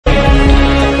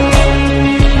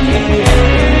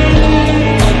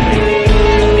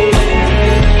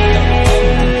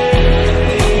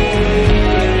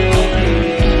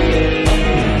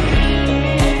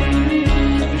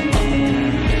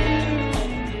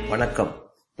வணக்கம்.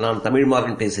 நான்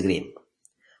தமிழ்மாறன் பேசுகிறேன்.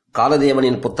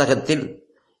 காலதேவனின் புத்தகத்தில்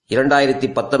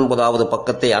 2019வது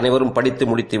பக்கத்தை அனைவரும் படித்து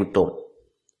முடித்து விட்டோம்.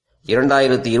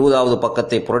 2020வது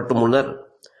பக்கத்தை புரட்டும் முன்னர்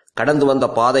கடந்து வந்த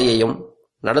பாதையையும்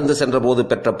நடந்து சென்றபோது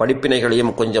பெற்ற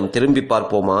படிப்பினைகளையும் கொஞ்சம் திரும்பி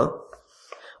பார்ப்போமா?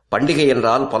 பண்டிகை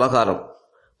என்றால் பலகாரம்,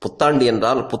 புத்தாண்டு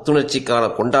என்றால் புத்துணர்ச்சிக்கான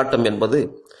கொண்டாட்டம் என்பது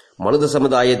மனித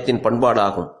சமுதாயத்தின்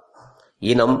பண்பாடாகும்.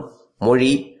 இனம்,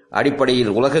 மொழி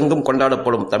அடிப்படையில் உலகெங்கும்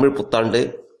கொண்டாடப்படும் தமிழ் புத்தாண்டு,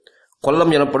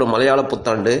 கொல்லம் எனப்படும் மலையாள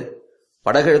புத்தாண்டு,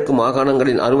 வடகிழக்கு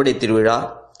மாகாணங்களின் அறுவடை திருவிழா,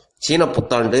 சீன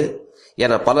புத்தாண்டு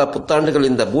என பல புத்தாண்டுகள்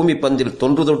இந்த பூமி பந்தில்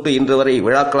தொன்று தொட்டு இன்று வரை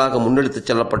விழாக்களாக முன்னெடுத்துச்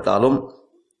செல்லப்பட்டாலும்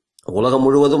உலகம்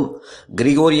முழுவதும்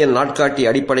கிரிகோரியன் நாட்காட்டி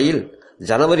அடிப்படையில்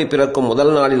ஜனவரி பிறக்கும்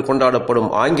முதல் நாளில் கொண்டாடப்படும்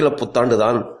ஆங்கில புத்தாண்டு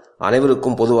தான்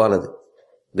அனைவருக்கும் பொதுவானது.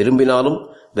 விரும்பினாலும்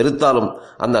வெறுத்தாலும்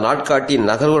அந்த நாட்காட்டியின்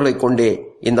நகர்வுகளை கொண்டே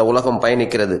இந்த உலகம்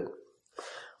பயணிக்கிறது.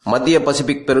 மத்திய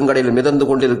பசிபிக் பெருங்கடலில் மிதந்து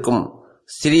கொண்டிருக்கும்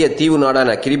சிறிய தீவு நாடான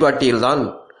கிரிபாட்டியில்தான்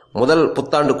முதல்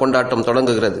புத்தாண்டு கொண்டாட்டம்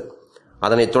தொடங்குகிறது.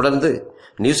 அதனைத் தொடர்ந்து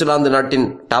நியூசிலாந்து நாட்டின்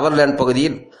டவர்லேண்ட்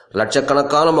பகுதியில்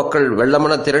லட்சக்கணக்கான மக்கள்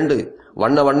வெள்ளமென திரண்டு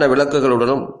வண்ண வண்ண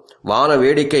விளக்குகளுடனும் வான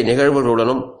வேடிக்கை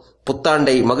நிகழ்வுகளுடனும்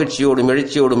புத்தாண்டை மகிழ்ச்சியோடும்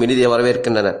எழுச்சியோடும் இனிதே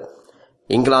வரவேற்கின்றனர்.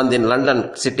 இங்கிலாந்தின் லண்டன்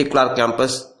சிட்டி கிளார்க்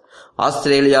கேம்பஸ்,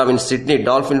 ஆஸ்திரேலியாவின் Sydney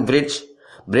dolphin bridge,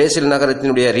 Brazil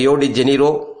நகரத்தினுடைய Rio de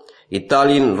Janeiro,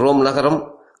 இத்தாலியின் ரோம் நகரம்,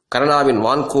 கனடாவின்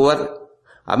வான்கூவர்,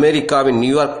 அமெரிக்காவின்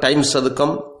நியூயார்க் டைம்ஸ்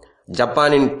சதுக்கம்,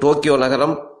 ஜப்பானின் டோக்கியோ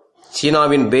நகரம்,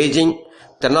 சீனாவின் பெய்ஜிங்,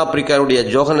 தென்னாப்பிரிக்காவுடைய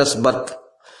ஜோஹன்னஸ்பர்க்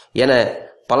என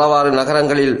பலவாறு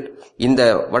நகரங்களில் இந்த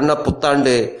வண்ண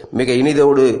புத்தாண்டு மிக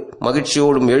இனிதோடு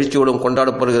மகிழ்ச்சியோடும் எழுச்சியோடும்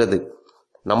கொண்டாடப்படுகிறது.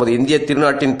 நமது இந்திய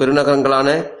திருநாட்டின் பெருநகரங்களான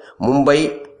மும்பை,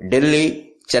 டெல்லி,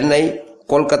 சென்னை,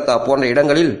 கோல்கத்தா போன்ற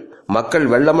இடங்களில் மக்கள்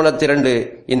வெள்ளமென திரண்டு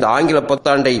இந்த ஆங்கில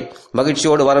புத்தாண்டை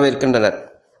மகிழ்ச்சியோடு வரவேற்கின்றனர்.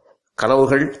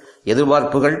 கனவுகள்,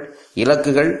 எதிர்பார்ப்புகள்,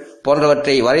 இலக்குகள்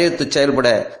போன்றவற்றை வரையறுத்து செயல்பட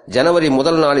ஜனவரி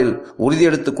முதல் நாளில்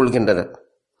உறுதியெடுத்துக் கொள்கின்றனர்.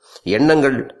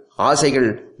 எண்ணங்கள், ஆசைகள்,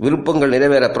 விருப்பங்கள்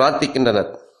நிறைவேற பிரார்த்திக்கின்றனர்.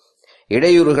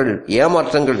 இடையூறுகள்,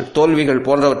 ஏமாற்றங்கள், தோல்விகள்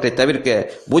போன்றவற்றை தவிர்க்க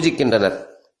பூஜிக்கின்றனர்.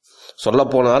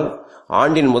 சொல்லப்போனால்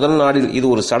ஆண்டின் முதல் நாளில் இது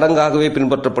ஒரு சடங்காகவே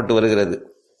பின்பற்றப்பட்டு வருகிறது.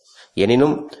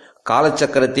 எனினும்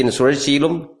காலச்சக்கரத்தின்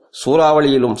சுழற்சியிலும்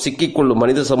சூறாவளியிலும் சிக்கிக்கொள்ளும்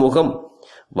மனித சமூகம்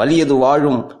வலியது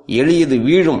வாழும், எளியது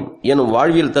வீழும் எனும்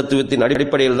வாழ்வியல் தத்துவத்தின்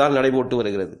அடிப்படையில் தான் நடைபோட்டு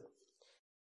வருகிறது.